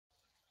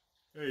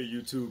Hey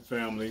YouTube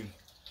family,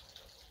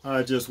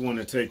 I just want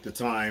to take the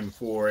time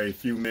for a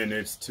few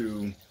minutes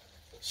to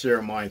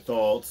share my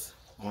thoughts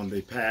on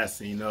the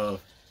passing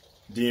of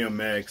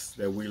DMX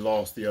that we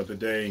lost the other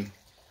day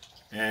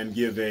and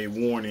give a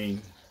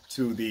warning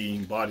to the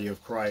body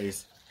of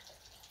Christ.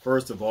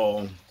 First of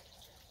all,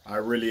 I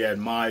really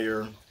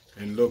admire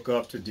and look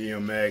up to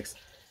DMX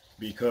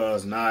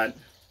because not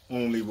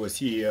only was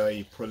he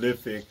a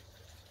prolific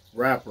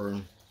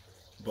rapper,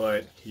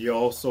 but he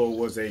also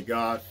was a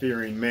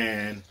God-fearing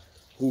man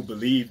who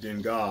believed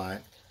in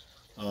God.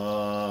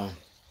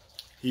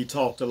 He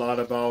talked a lot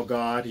about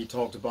God. He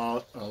talked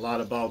a lot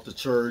about the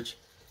church.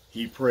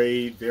 He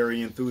prayed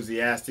very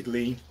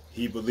enthusiastically.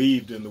 He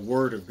believed in the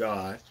Word of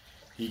God.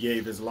 He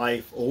gave his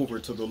life over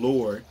to the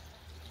Lord.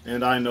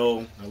 And I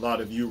know a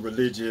lot of you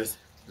religious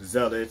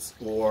zealots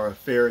or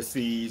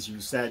Pharisees, you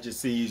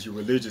Sadducees, you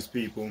religious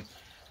people,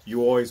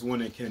 you always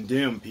want to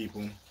condemn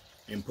people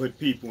and put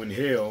people in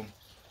hell.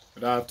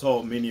 But I've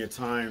taught many a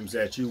times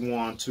that you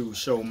want to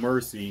show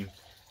mercy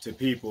to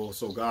people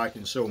so God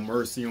can show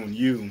mercy on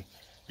you.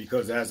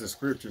 Because as the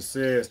scripture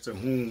says, to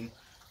whom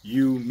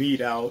you mete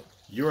out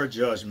your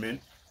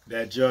judgment,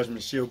 that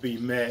judgment shall be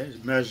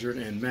measured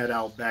and met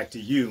out back to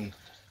you.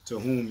 To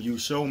whom you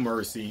show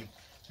mercy,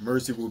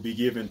 mercy will be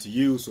given to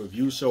you. So if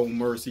you show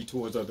mercy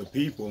towards other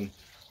people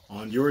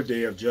on your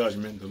day of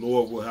judgment, the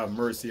Lord will have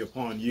mercy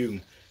upon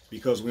you,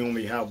 because we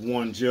only have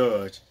one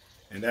judge,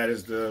 and that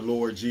is the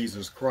Lord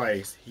Jesus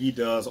Christ. He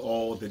does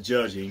all the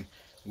judging.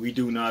 We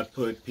do not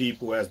put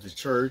people as the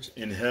church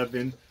in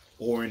heaven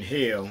or in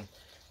hell.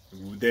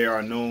 They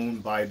are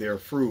known by their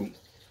fruit,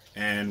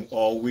 and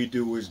all we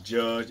do is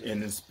judge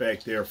and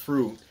inspect their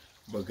fruit.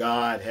 But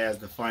God has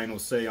the final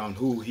say on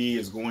who he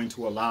is going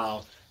to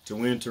allow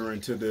to enter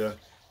into the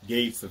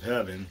gates of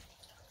heaven.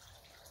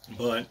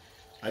 But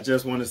I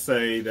just want to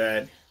say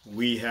that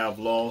we have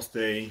lost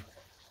a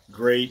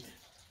great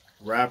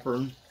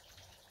rapper,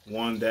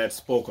 one that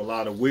spoke a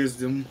lot of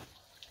wisdom.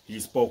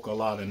 He spoke a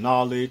lot of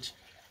knowledge.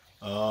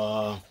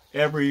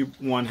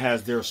 Everyone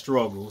has their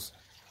struggles.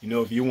 You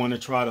know, if you want to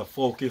try to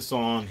focus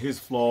on his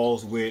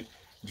flaws with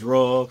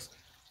drugs,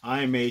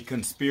 I'm a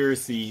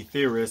conspiracy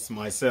theorist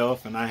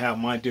myself, and I have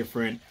my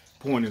different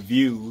point of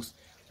views.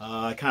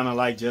 Kind of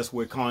like just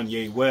with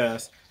Kanye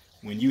West,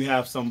 when you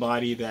have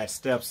somebody that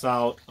steps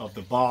out of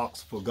the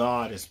box for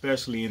God,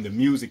 especially in the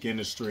music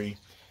industry,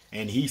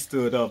 and he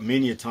stood up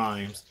many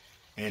times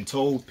and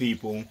told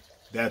people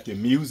that the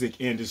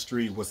music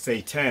industry was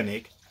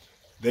satanic.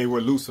 They were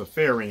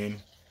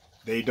Luciferian.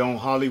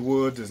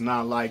 Hollywood does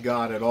not like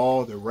God at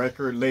all. The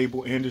record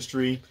label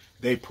industry,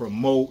 they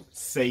promote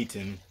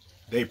Satan.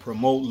 They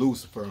promote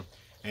Lucifer.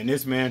 And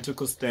this man took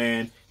a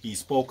stand. He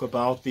spoke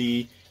about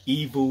the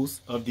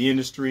evils of the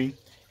industry.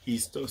 He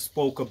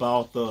spoke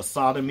about the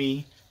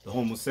sodomy, the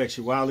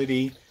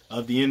homosexuality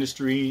of the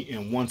industry.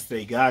 And once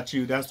they got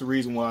you, that's the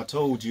reason why I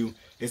told you,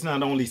 it's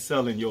not only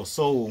selling your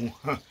soul,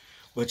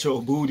 but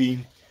your booty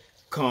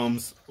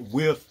comes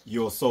with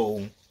your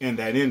soul in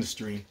that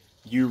industry.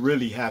 You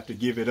really have to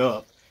give it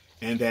up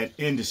in that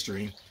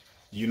industry.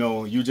 You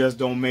know, you just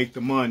don't make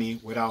the money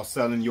without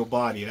selling your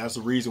body. That's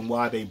the reason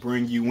why they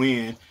bring you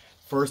in.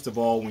 First of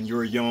all, when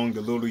you're young,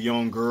 the little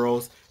young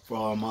girls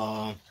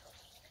from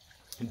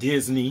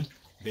Disney,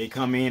 they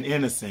come in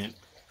innocent.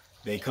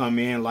 They come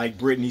in like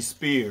Britney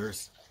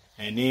Spears.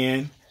 And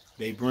then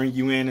they bring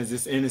you in as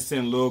this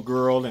innocent little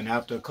girl. And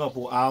after a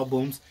couple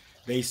albums,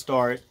 they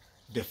start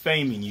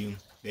defaming you.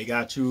 They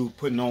got you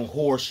putting on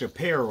whorish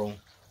apparel,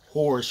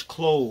 whorish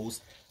clothes.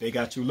 They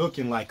got you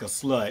looking like a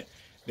slut.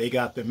 They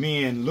got the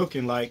men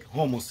looking like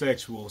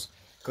homosexuals,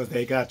 because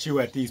they got you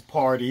at these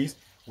parties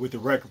with the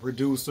record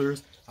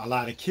producers, a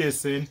lot of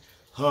kissing,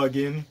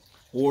 hugging,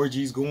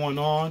 orgies going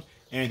on.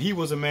 And he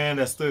was a man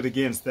that stood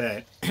against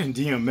that,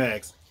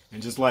 DMX.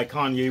 And just like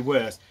Kanye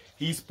West,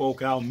 he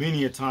spoke out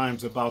many a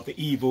times about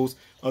the evils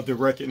of the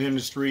record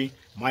industry.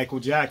 Michael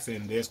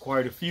Jackson, there's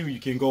quite a few you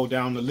can go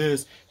down the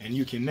list and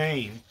you can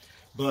name.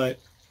 But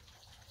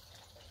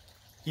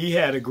he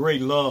had a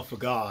great love for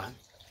God,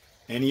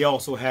 and he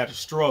also had a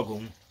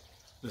struggle,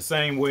 the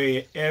same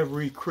way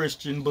every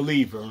Christian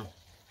believer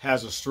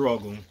has a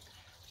struggle.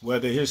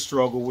 Whether his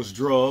struggle was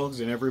drugs,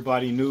 and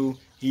everybody knew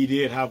he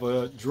did have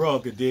a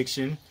drug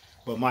addiction.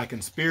 But my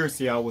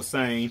conspiracy, I was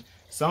saying,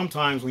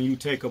 sometimes when you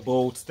take a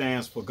bold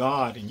stance for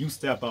God and you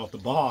step out the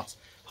box,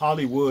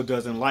 Hollywood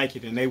doesn't like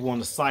it and they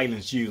want to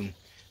silence you.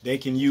 They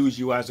can use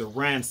you as a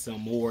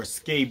ransom or a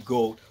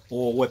scapegoat,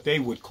 or what they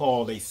would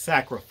call a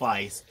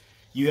sacrifice.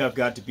 You have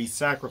got to be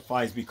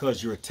sacrificed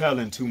because you're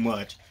telling too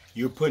much.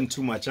 You're putting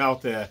too much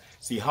out there.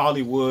 See,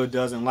 Hollywood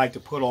doesn't like to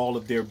put all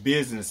of their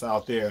business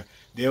out there.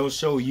 They'll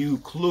show you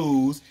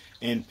clues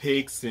and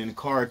pics and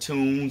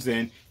cartoons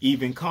and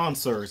even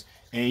concerts.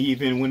 And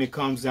even when it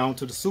comes down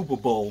to the Super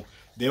Bowl,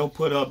 they'll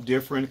put up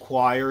different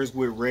choirs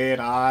with red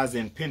eyes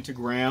and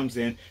pentagrams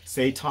and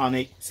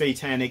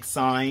satanic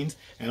signs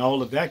and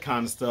all of that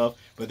kind of stuff.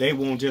 But they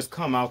won't just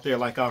come out there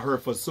like I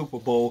heard for Super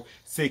Bowl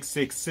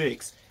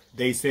 666.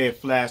 They said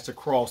flashed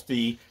across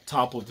the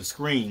top of the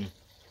screen.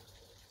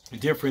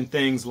 Different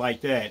things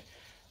like that.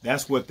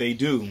 That's what they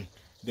do.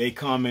 They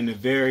come in a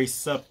very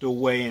subtle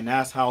way, and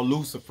that's how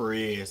Lucifer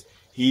is.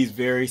 He's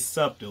very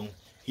subtle.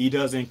 He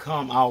doesn't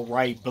come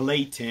outright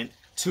blatant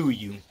to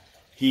you.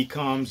 He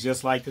comes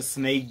just like the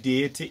snake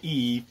did to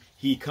Eve.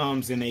 He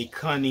comes in a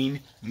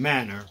cunning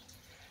manner.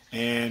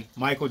 And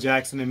Michael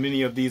Jackson and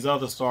many of these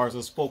other stars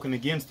have spoken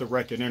against the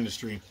record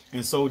industry,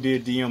 and so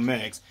did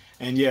DMX.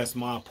 And yes,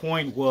 my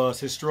point was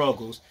his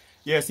struggles.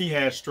 Yes, he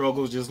had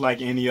struggles just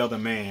like any other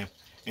man.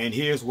 And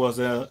his was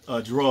a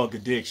drug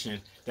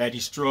addiction that he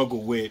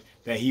struggled with,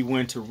 that he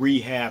went to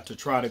rehab to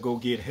try to go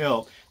get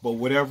help. But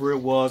whatever it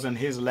was in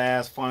his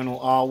last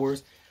final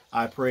hours,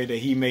 I pray that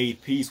he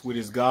made peace with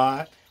his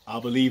God. I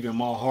believe in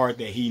my heart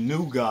that he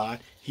knew God.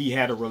 He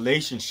had a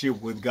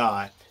relationship with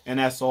God. And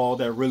that's all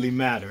that really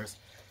matters.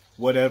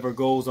 Whatever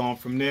goes on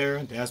from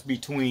there, that's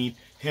between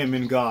him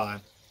and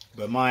God.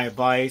 But my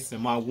advice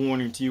and my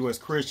warning to you as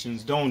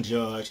Christians, don't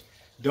judge.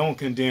 Don't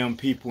condemn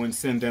people and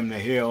send them to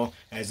hell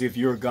as if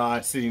you're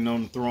God sitting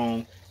on the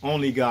throne.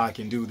 Only God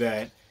can do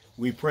that.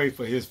 We pray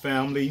for his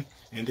family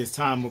in this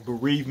time of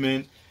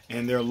bereavement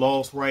and their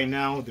loss right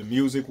now. The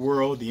music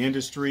world, the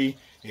industry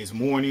is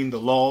mourning the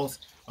loss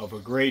of a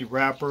great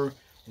rapper,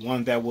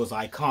 one that was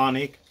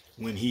iconic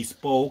when he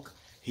spoke.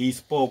 He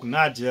spoke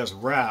not just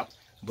rap,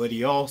 but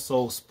he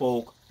also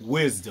spoke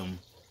wisdom.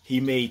 He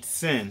made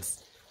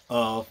sense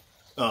of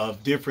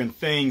different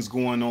things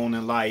going on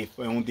in life.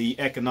 On the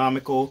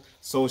economical,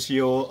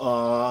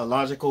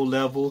 sociological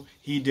level,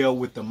 he dealt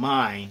with the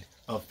mind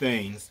of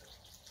things.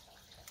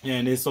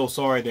 And it's so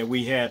sorry that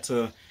we had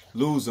to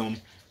lose him.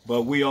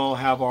 But we all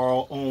have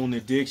our own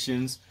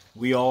addictions.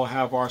 We all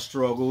have our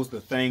struggles,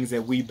 the things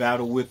that we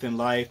battle with in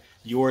life.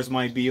 Yours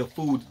might be a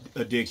food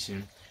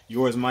addiction.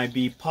 Yours might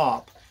be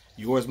pop.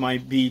 Yours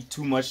might be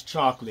too much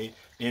chocolate.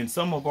 And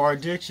some of our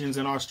addictions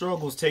and our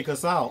struggles take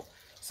us out.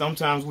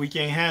 Sometimes we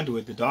can't handle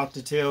it. The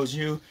doctor tells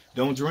you,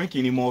 don't drink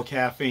any more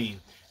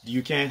caffeine.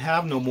 You can't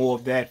have no more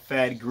of that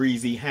fat,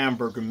 greasy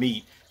hamburger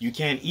meat. You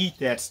can't eat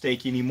that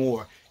steak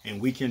anymore.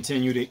 And we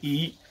continue to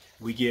eat.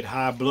 We get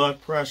high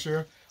blood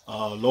pressure,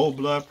 low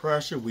blood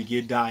pressure. We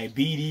get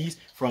diabetes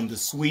from the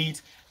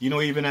sweets. You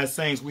know, even as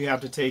saints, we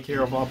have to take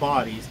care of our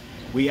bodies.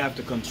 We have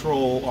to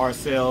control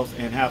ourselves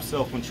and have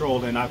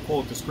self-control. And I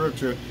quote the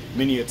scripture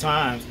many a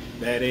times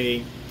that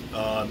a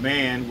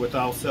man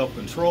without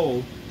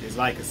self-control is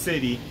like a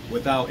city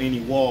without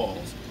any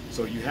walls.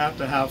 So you have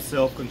to have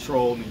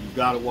self-control, and you've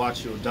got to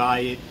watch your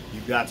diet.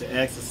 You've got to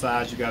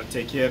exercise. You got to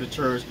take care of the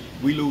church.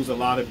 We lose a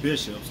lot of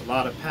bishops, a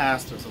lot of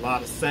pastors, a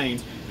lot of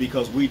saints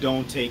because we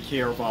don't take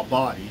care of our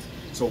bodies.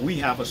 So we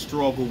have a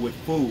struggle with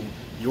food.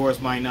 Yours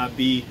might not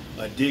be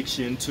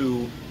addiction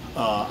to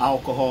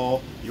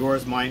alcohol.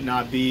 Yours might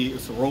not be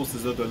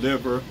cirrhosis of the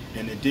liver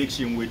and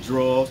addiction with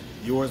drugs.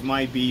 Yours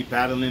might be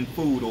battling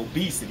food,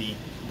 obesity,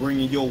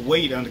 bringing your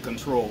weight under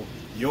control.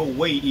 Your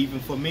weight, even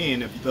for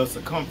men, if the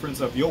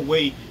circumference of your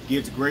weight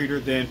gets greater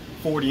than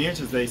 40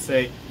 inches, they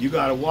say, you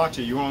got to watch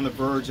it. You're on the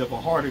verge of a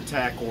heart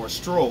attack or a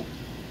stroke.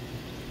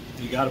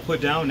 You got to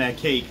put down that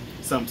cake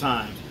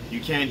sometimes.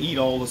 You can't eat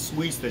all the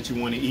sweets that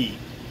you want to eat.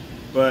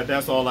 But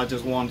that's all I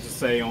just wanted to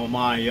say on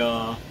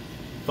my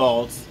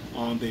thoughts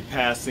on the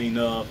passing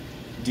of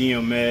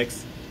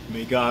DMX.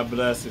 May God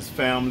bless his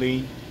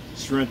family,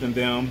 strengthen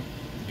them,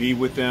 be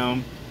with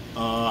them.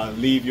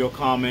 Leave your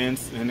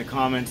comments in the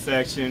comment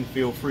section.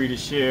 Feel free to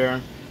share,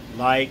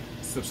 like,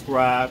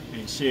 subscribe,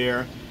 and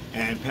share,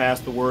 and pass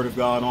the word of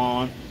God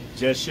on.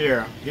 Just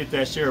share. Hit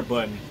that share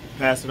button.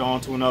 Pass it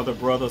on to another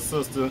brother,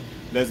 sister.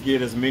 Let's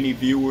get as many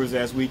viewers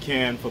as we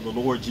can for the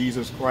Lord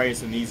Jesus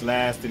Christ in these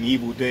last and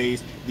evil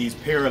days, these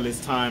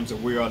perilous times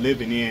that we are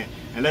living in.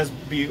 And let's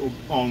be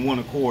on one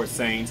accord,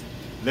 saints.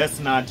 Let's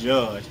not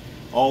judge.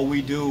 All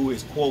we do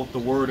is quote the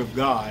word of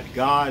God.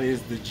 God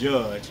is the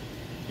judge.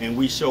 And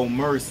we show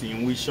mercy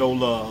and we show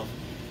love.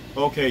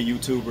 Okay,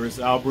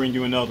 YouTubers, I'll bring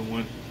you another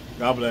one.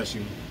 God bless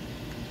you.